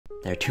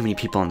There are too many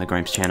people on the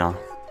Groimps channel,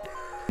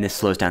 and this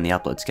slows down the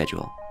upload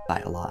schedule by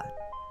a lot.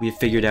 We have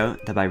figured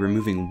out that by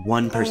removing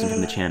one person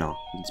from the channel,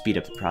 we can speed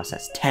up the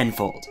process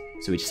tenfold.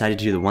 So we decided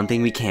to do the one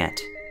thing we can't: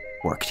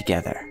 work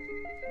together.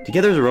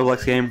 Together is a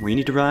Roblox game where you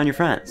need to rely on your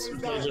friends.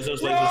 They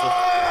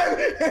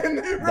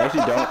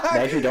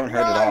actually don't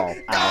hurt at all.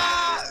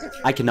 Ow.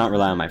 I cannot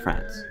rely on my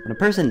friends. When a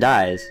person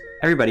dies,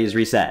 everybody is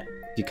reset.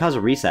 If you cause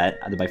a reset,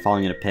 either by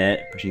falling in a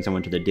pit, pushing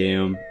someone to their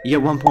doom, you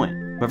get 1 point.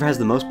 Whoever has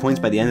the most points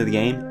by the end of the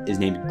game is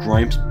named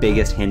Groimps'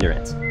 biggest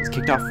hindrance. He's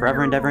kicked off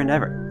forever and ever and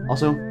ever.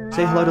 Also,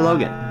 say hello to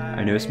Logan,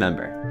 our newest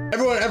member.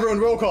 Everyone,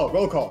 roll call.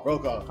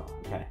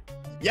 Okay.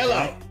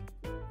 Yellow.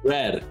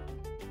 Red.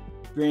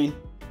 Green.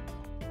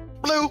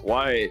 Blue.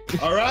 White.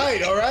 All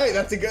right.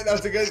 That's a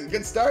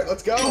good start.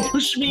 Let's go.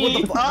 Push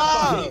me!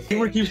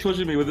 Deemer keeps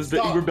pushing me with his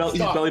belly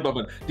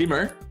bumping.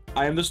 Deemer,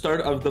 I am the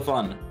start of the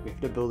fun. We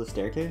have to build a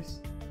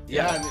staircase?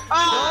 Yeah.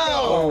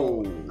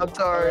 Oh! I'm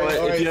sorry.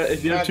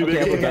 If you have too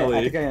big of a belly.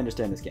 I think I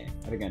understand this game.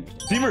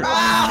 Deemer!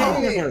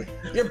 Jamie!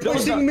 You're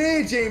pushing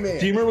me, Jamie!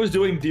 Deemer was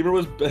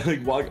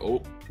like, walk.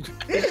 Oh.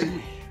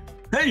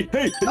 Hey!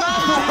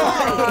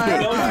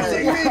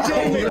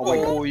 Jamie!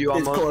 Oh, you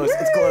almost.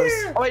 It's close.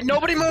 Oh, wait,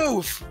 nobody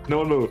move! No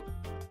one move.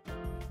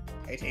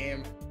 Hey,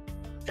 team.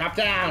 Drop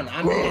down.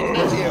 I'm here.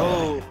 That's you.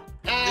 Oh.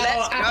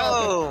 Let's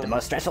go! The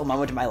most stressful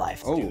moment of my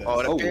life. We're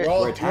We're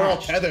all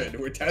attached. tethered.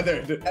 We're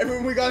tethered.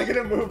 Everyone, we gotta get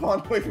a move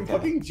on away from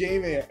fucking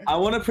Jamie. I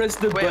want to press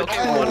the Wait, button.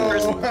 okay, one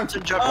person to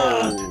jump.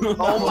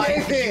 Oh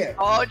my. Jamie!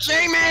 Oh,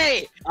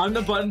 Jamie! I'm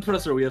the button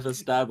presser we have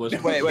established.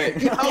 Wait.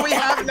 Oh, we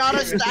have not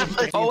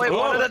established. Oh, wait,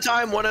 one at a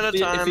time.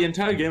 If the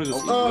entire game is a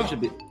it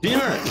should be.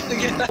 Deemer!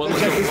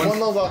 One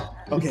level.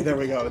 Okay, there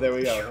we go.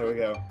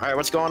 Alright,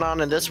 what's going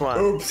on in this one?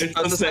 Oops. It's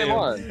the same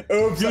one.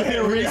 Oops. You I can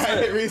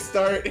hit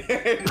restart.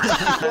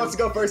 Who wants to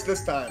go first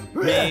this time?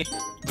 Me.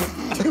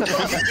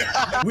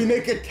 We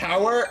make a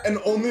tower and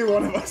only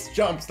one of us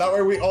jumps. That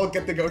way we all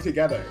get to go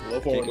together. I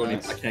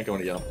can't go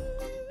any yellow.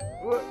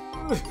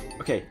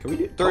 Okay, can we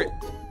do 3.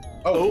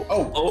 Oh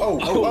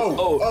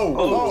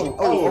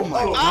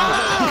my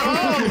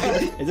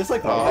god. Is this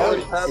like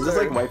Wipeout? Is this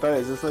like Wipeout?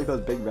 Is this like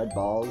those big red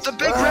balls? The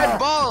big red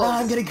balls!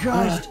 I'm getting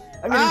crushed!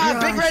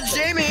 Big red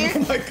Jamie!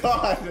 Oh my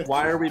god.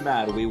 Why are we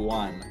mad? We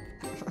won.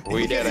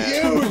 We did it.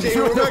 You,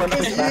 Jamie,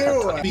 it's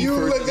you! You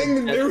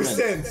living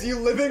nuisance! You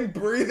living,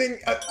 breathing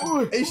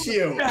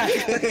issue!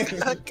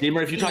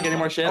 Deemer, if you talk any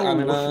more shit,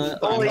 I'm gonna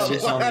say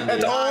something.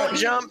 Don't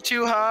jump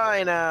too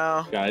high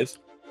now. Guys,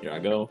 here I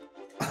go.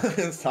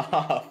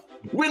 Stop.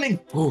 Winning!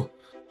 Oh.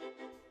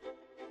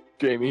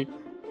 Jamie.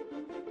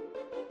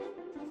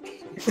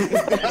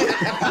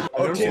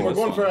 Okay, we're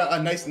going for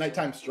a nice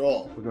nighttime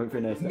stroll. We're going for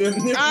a nice.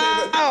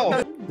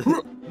 Ow!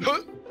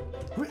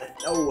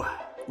 Oh.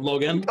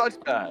 Logan. Touch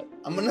that.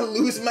 I'm gonna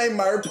lose my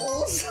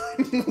marbles.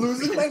 I'm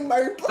losing my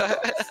marbles.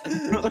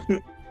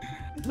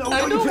 No,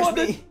 I don't want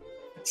to.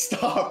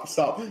 Stop.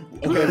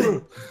 Okay.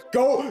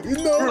 Go.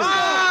 No.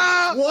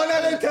 Ah! One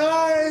at a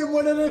time.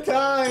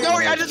 No,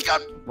 I just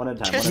got one at a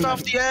time. kissed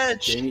off the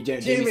edge. Jamie,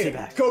 Jamie,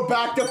 go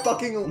back to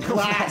fucking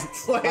last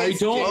place. I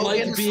don't like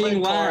Logan's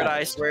being forward, loud.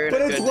 I swear But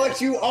to it's goodness.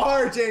 what you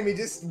are, Jamie.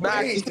 Just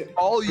Max, wait. it's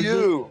all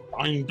you.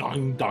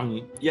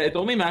 Dong. Yeah, it's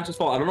only Max's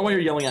fault. I don't know why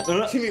you're yelling at.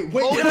 Jamie,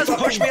 wait. Logan has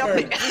pushed me up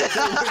turn.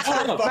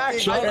 Max,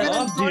 Shut I've been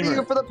up, in front of Deemer.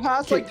 you for the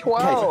past like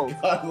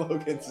 12. God,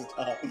 Logan,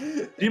 stop.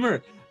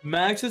 Deemer,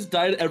 Max has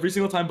died every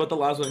single time but the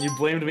last one, and you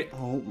blamed me.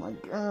 Oh my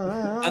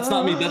god. That's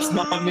not me. That's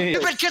not me.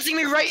 You've been kissing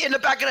me right in the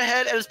back of the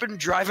head, and it's been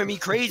driving me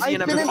crazy. I've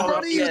And I've been been in falling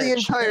front off of you the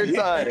edge. entire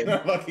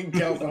time. Fucking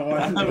kill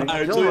someone.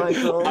 I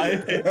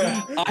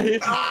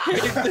hate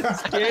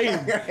this game.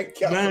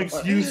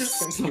 Max, you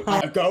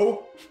suck.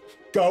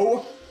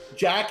 Go,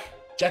 Jack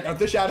out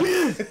the shadow.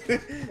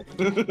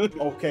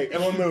 Okay,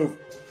 everyone move.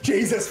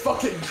 Jesus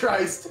fucking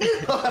Christ.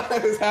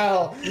 That is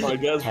hell. My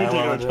guys, we're taking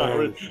our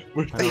time.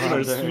 We're taking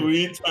our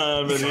sweet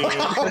time in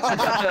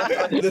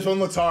here. This one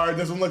looks hard.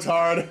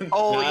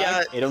 Oh,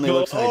 yeah. It only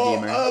looks like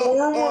Deemer.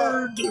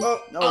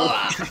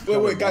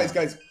 Wait, guys,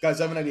 I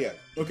have an idea.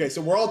 Okay, so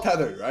we're all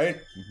tethered, right?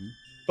 Mm-hmm.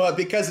 But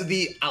because of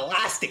the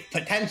elastic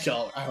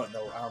potential, I don't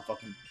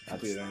fucking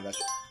complete any of that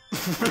shit.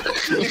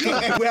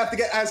 We have to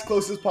get as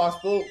close as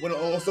possible when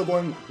also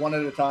going one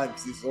at a time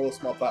because these are little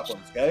small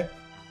platforms, okay?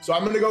 So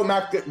I'm gonna go,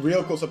 Max, get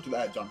real close up to the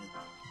edge on me.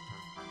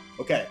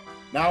 Okay,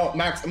 now,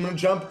 Max, I'm gonna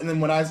jump, and then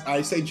when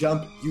I say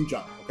jump, you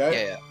jump,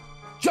 okay? Yeah.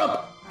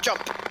 Jump!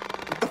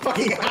 The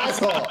fucking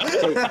asshole!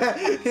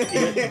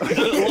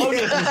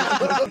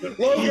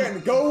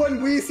 Logan, go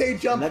when we say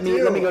jump. Let me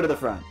go to the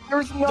front.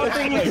 There's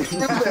nothing to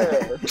do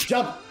there.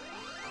 Jump!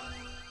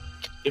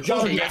 You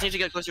guys need to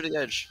get closer to the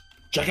edge.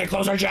 Jack, get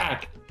closer,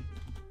 Jack!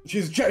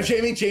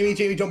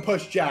 Jamie, don't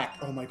push Jack.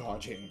 Oh my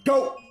god, Jamie.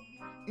 Go!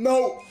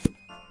 No!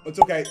 It's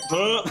okay.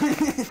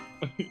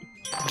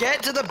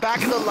 Get to the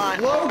back of the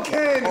line.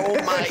 Logan! Oh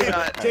my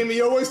god. Jamie,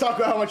 you always talk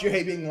about how much you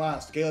hate being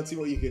last. Okay, let's see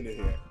what you can do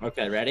here.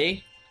 Okay,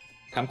 ready?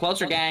 Come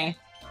closer, gang.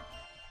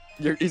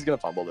 He's gonna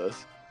fumble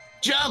this.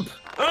 Jump!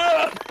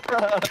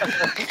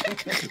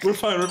 We're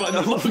fine.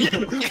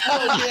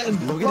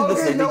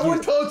 Logan, no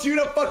one told you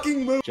to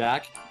fucking move.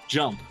 Jack,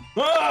 Jump.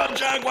 Ah,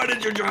 Jack, why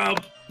did you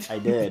jump? I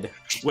did.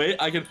 Wait,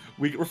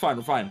 we're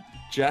fine.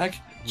 Jack,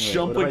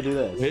 jump. What do I do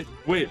this?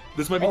 Wait,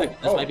 this might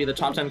be the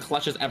top 10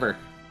 clutches ever.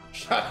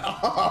 Shut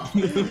up!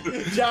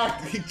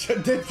 Jack,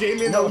 did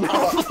Jamie know?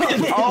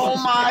 Oh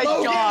my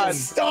Logan, god!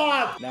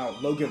 Stop! Now,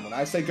 Logan, when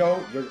I say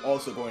go, you're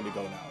also going to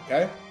go now,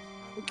 okay?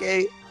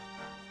 Okay.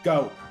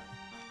 Go.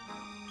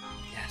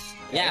 Yes.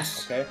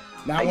 Yes. Okay.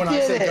 Now, when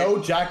I say go,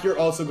 Jack, you're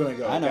also going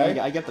to go. I know. Okay?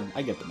 I get the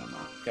memo.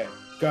 Okay.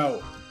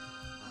 Go.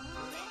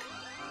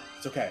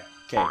 It's okay.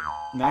 Okay.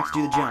 Max,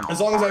 do the jump. As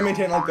long as I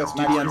maintain like this,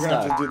 Max, you're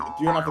unstuck.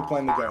 gonna have to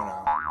plan to go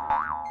now.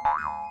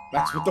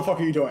 Max, what the fuck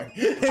are you doing?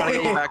 Trying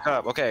to get back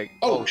up. Okay.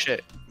 Oh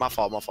shit. My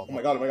fault. Oh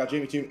my god,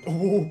 Jamie.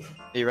 Ooh.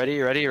 You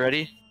ready?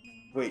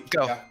 Wait.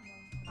 Go. Yeah.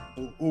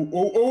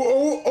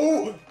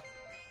 Oh.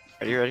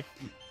 Ready?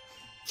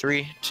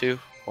 3, 2,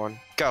 1,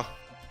 go.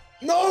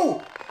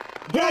 No!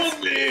 Yes!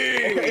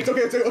 Okay, it's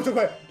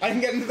okay. I can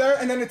get into there,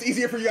 and then it's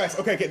easier for you guys.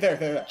 Okay, get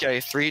there. Okay,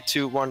 3,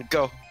 2, 1,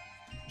 go.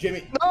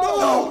 Jamie.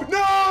 No!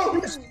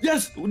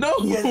 Yes! No!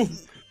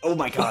 Yes. Oh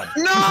my god.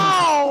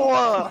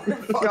 No!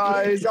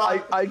 Guys,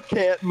 I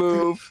can't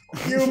move.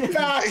 You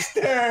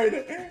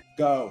bastard!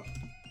 Go.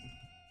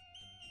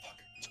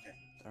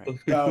 Alright.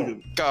 Go.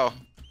 Go.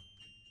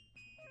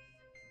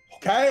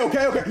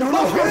 Okay. No.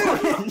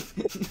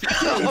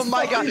 Oh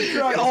my god.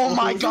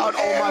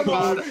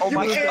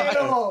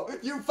 Animal.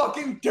 You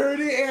fucking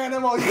dirty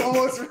animal. You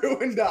almost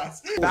ruined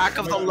us. Back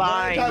of the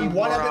line.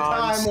 One at a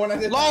time.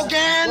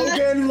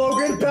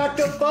 Logan, back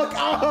the fuck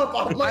up.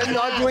 I'm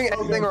not doing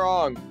anything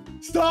wrong.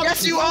 Stop.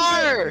 Yes, you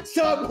are.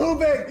 Stop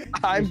moving.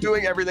 I'm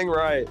doing everything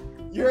right.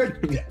 You're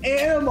an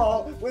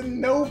animal with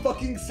no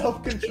fucking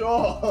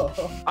self-control.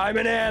 I'm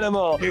an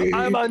animal.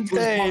 I'm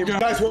untamed.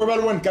 Guys, we're about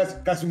to win. Guys,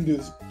 we can do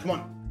this. Come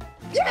on.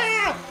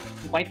 Yeah!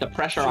 Wipe the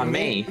pressure on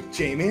me.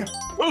 Jamie.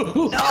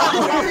 You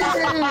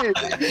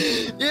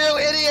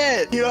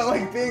idiot! You don't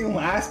like being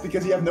last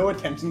because you have no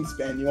attention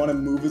span. You want to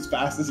move as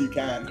fast as you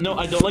can. No,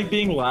 I don't like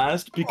being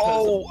last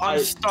because I'm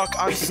stuck.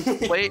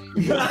 Wait.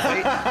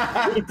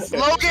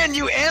 Logan,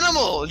 you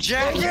animal!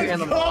 Jack, you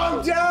animal!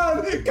 Calm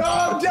down!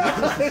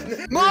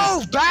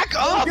 Move! Back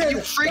up, Logan, you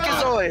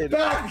freakazoid!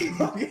 Back!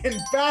 Logan,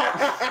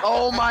 back!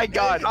 Oh my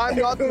god. I'm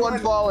not the one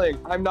falling.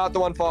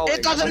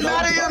 It doesn't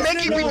matter, you're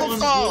making people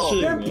fall!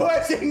 You're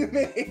pushing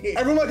me!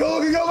 Everyone let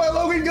Logan go! Let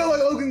Logan go!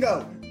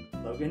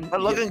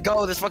 Let Logan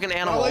go, this fucking I'll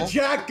animal. let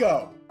Jack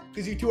go!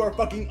 Because you two are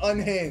fucking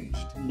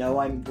unhinged. No,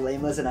 I'm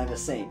blameless and I'm a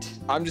saint.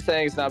 I'm just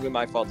saying it's not been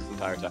my fault this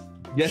entire time.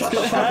 yes,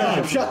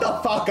 Shut the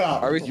fuck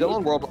up! Are we still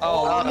in World?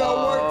 Oh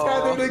no, we're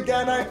tethered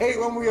again. I hate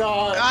when we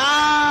are.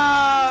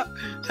 Ah!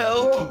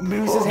 Help!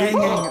 Moose is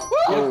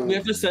hanging. we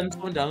have to send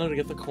someone down there to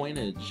get the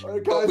coinage.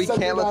 Alright, But guys, we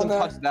send can't me let them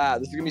down touch that.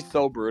 This is gonna be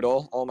so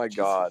brutal. Oh my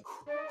god.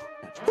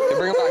 Okay,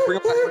 bring him back.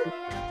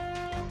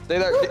 Stay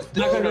there.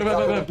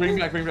 Bring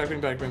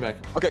back.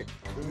 Okay.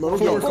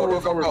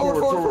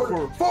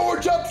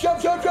 Forward, jump!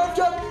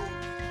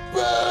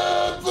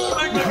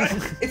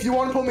 If you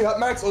want to pull me up,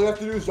 Max, all you have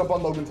to do is jump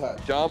on Logan's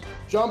head. Jump.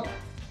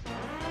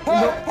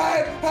 Head!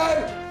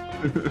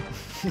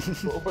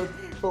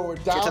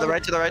 Forward, down. To the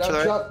right.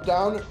 Jump,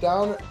 down,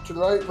 to the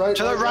right.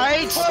 To the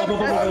right!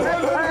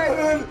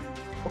 Head.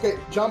 Okay,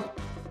 jump.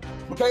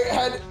 Okay,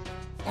 head.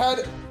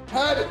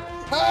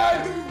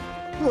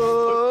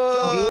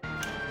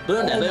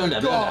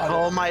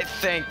 Oh my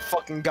thank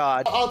fucking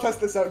god. I'll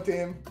test this out,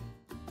 team.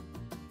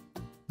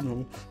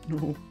 No.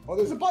 Oh,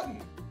 there's a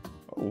button.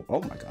 Oh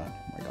my god.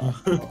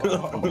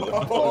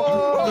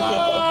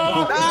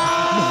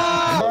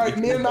 All right,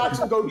 me and Max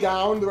will go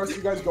down. The rest of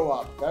you guys go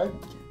up. Okay,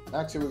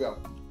 Max, here we go.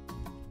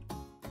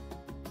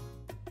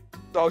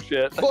 Oh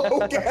shit.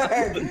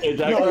 Okay. Hey,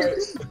 Jack,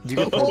 You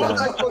get What was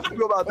I supposed to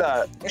do about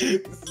that? This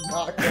is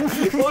not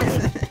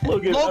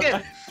good.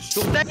 Logan,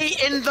 stay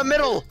in the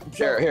middle!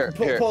 Here.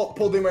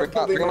 Pull Deemer.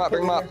 Bring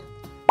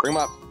him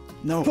up.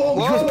 No. Pull.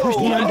 You guys pushed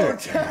me under.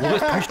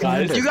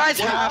 guys. You guys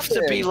have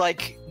to be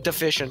like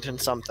deficient in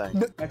something.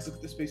 Max, look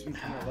at the space between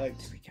my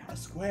legs. A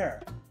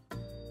square.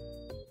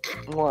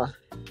 What?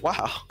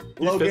 Wow.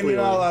 Logan, you're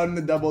not allowed in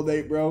the double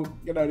date, bro.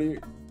 Get out of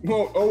here.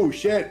 Oh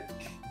shit.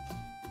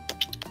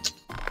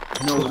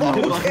 No.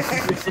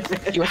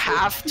 You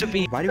have to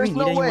be. Why do we There's need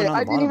no anyone way. on the I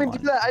didn't bottom even one?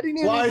 do that. I didn't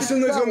even. Well, I assume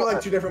there's do gonna be that.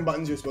 like 2 different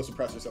buttons you're supposed to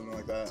press or something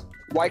like that.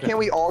 Why can't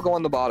we all go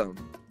on the bottom?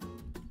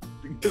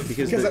 Because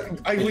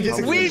we just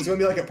agree it's gonna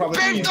be like a probably.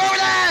 Been through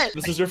that!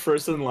 This is your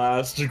first and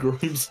last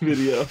Groimps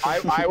video.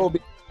 I will be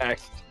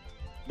next.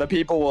 The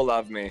people will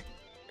love me.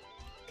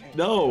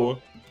 No.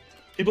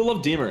 People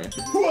love Deemer.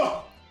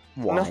 Whoa!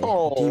 Why? No.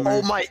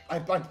 Oh my. I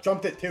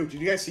jumped it too.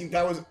 Did you guys see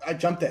that was? I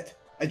jumped it.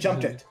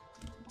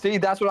 See,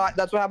 that's what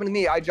happened to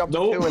me. I jumped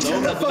No, too and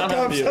no, that did not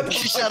happen to you.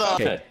 Shut up.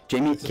 Okay,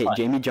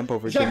 Jamie, jump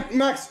over. Jack,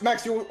 Max,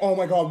 you. Oh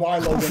my God, why,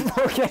 Logan?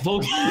 Okay.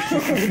 Logan.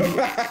 Come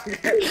back.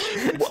 Okay,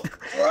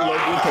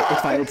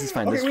 it's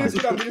fine. Okay, we It's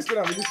just fine. go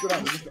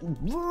down.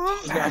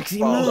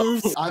 Maxie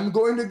moves. I'm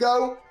going to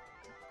go,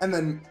 and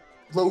then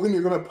Logan,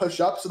 you're gonna push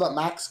up so that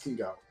Max can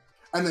go,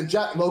 and then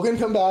Logan,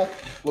 come back.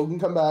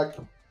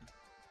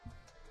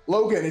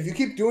 Logan, if you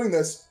keep doing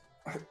this,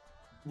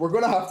 we're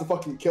gonna have to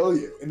fucking kill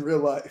you in real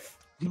life.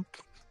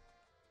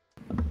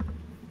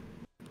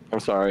 I'm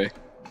sorry.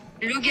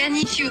 Logan,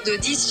 if you do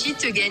this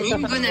shit again,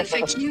 I'm gonna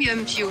fucking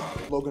hump you.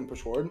 Logan,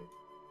 push forward.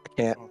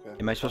 Can't. Okay.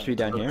 Am I supposed to be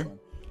down here?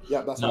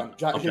 Yeah, that's No. fine.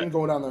 Jack, Okay. you can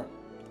go down there.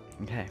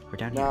 Okay, we're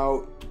down here.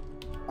 Now,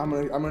 I'm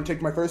gonna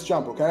take my first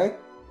jump. Okay.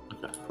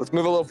 Let's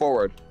move a little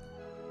forward.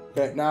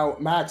 Okay. Now,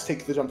 Max,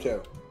 take the jump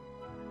too.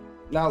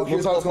 Now,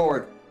 here's Move a how it's little gonna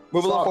work.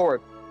 Move a little Stop.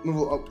 forward.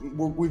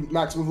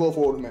 Max, move a little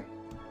forward with me.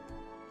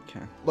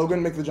 Okay.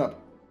 Logan, make the jump.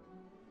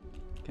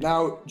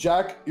 Now,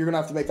 Jack, you're gonna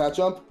have to make that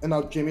jump, and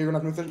now Jamie, you're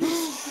gonna have to make the.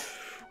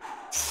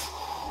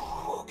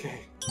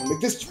 Okay, I'm gonna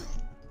make this.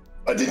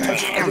 I didn't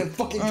touch it. I didn't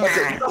fucking touch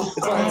it.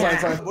 It's fine. It's fine.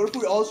 It's fine. What if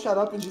we all shut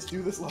up and just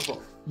do this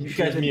level? You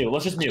guys mute.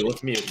 Let's just mute.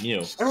 Let's mute.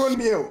 Mute. Everyone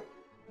mute.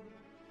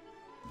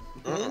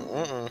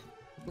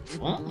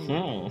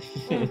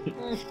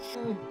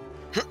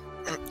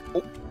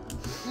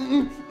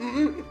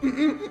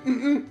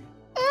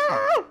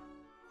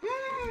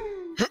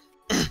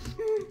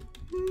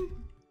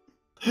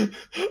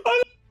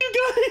 You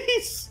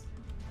guys!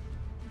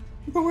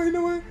 No way.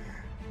 No way.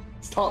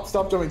 Stop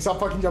jumping. Stop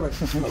fucking jumping.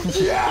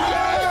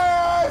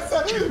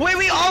 Yes! Wait,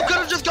 we all could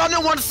have just gone to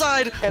one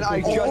side. And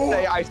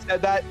I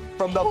said that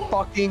from the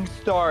fucking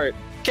start.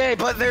 Okay,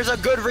 but there's a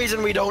good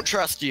reason we don't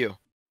trust you.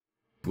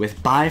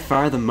 With by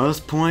far the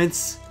most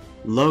points,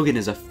 Logan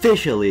is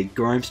officially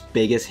Groimps'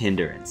 biggest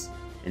hindrance.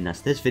 And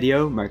thus this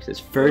video marks his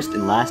first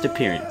and last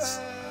appearance.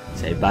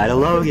 Say bye to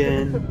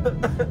Logan!